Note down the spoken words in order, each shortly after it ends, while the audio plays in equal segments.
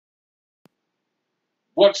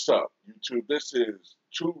What's up, YouTube? This is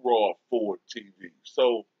Too Raw Forward TV.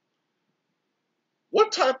 So,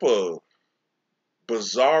 what type of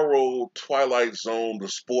bizarro Twilight Zone, the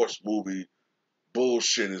sports movie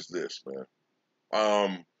bullshit is this, man?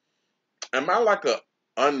 Um, am I like a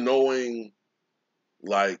unknowing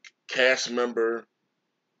like cast member,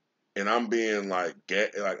 and I'm being like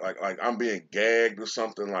I'm being gagged or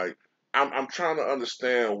something? Like I'm trying to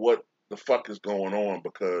understand what the fuck is going on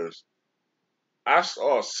because I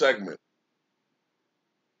saw a segment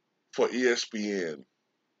for ESPN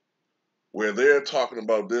where they're talking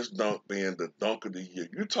about this dunk being the dunk of the year.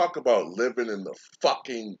 You talk about living in the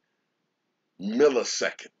fucking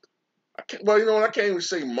millisecond. I can't, well, you know what? I can't even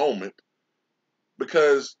say moment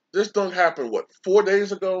because this dunk happened, what, 4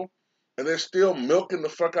 days ago? And they're still milking the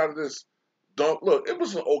fuck out of this dunk. Look, it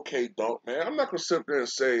was an okay dunk, man. I'm not going to sit there and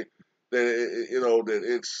say that, that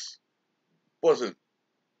it's wasn't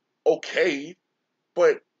okay,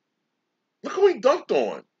 but look who he dunked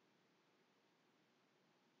on.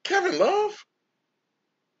 Kevin Love?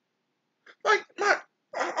 Like,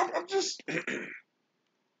 I'm just.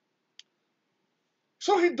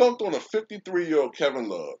 So he dunked on a 53-year-old Kevin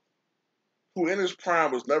Love, who in his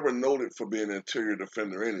prime was never noted for being an interior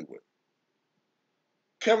defender anyway.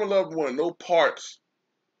 Kevin Love wanted no parts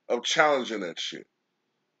of challenging that shit.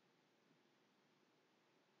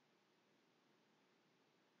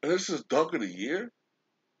 And this is dunk of the year?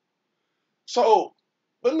 So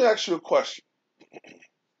let me ask you a question.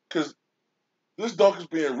 Because this dunk is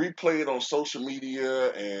being replayed on social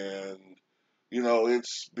media and,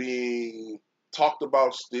 it's being talked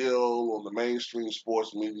about still on the mainstream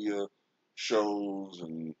sports media shows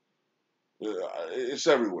and it's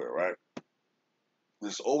everywhere, right?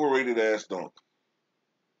 This overrated ass dunk.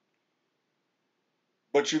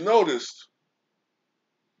 But you noticed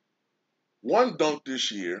one dunk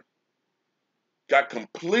this year got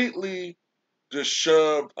completely just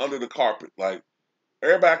shoved under the carpet. Like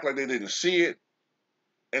everybody act like they didn't see it.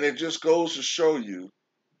 And it just goes to show you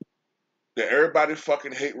that everybody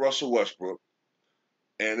fucking hate Russell Westbrook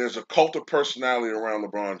and there's a cult of personality around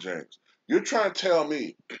LeBron James. You're trying to tell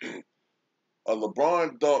me a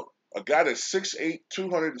LeBron dunk, a guy that's 6'8",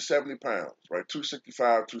 270 pounds, right?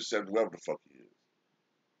 265, 270, whatever the fuck he is.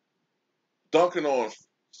 Dunking on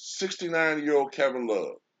 69-year-old Kevin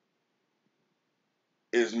Love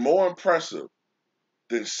is more impressive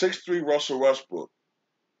than 6'3" Russell Westbrook.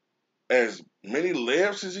 As many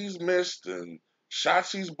layups as he's missed and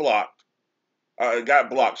shots he's got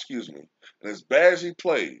blocked, excuse me, and as bad as he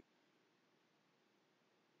played,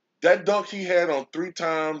 that dunk he had on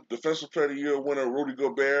three-time Defensive Player of the Year winner Rudy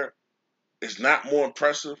Gobert is not more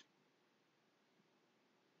impressive.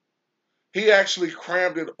 He actually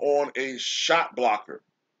crammed it on a shot blocker.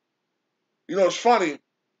 You know, it's funny.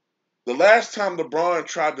 The last time LeBron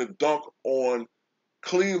tried to dunk on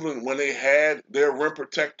Cleveland when they had their rim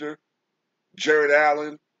protector, Jared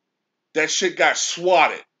Allen, that shit got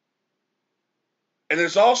swatted. And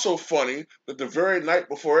it's also funny that the very night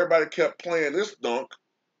before everybody kept playing this dunk,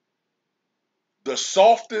 the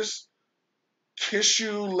softest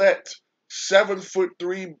tissue-let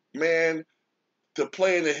 7'3" man to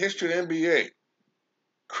play in the history of the NBA,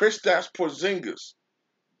 Kristaps Porzingis,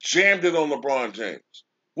 jammed it on LeBron James,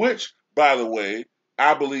 which, by the way,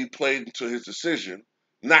 I believe played into his decision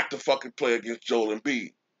not to fucking play against Joel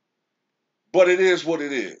Embiid. But it is what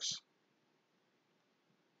it is.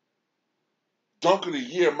 Dunk of the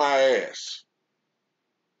year, my ass.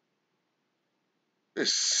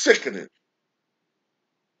 It's sickening.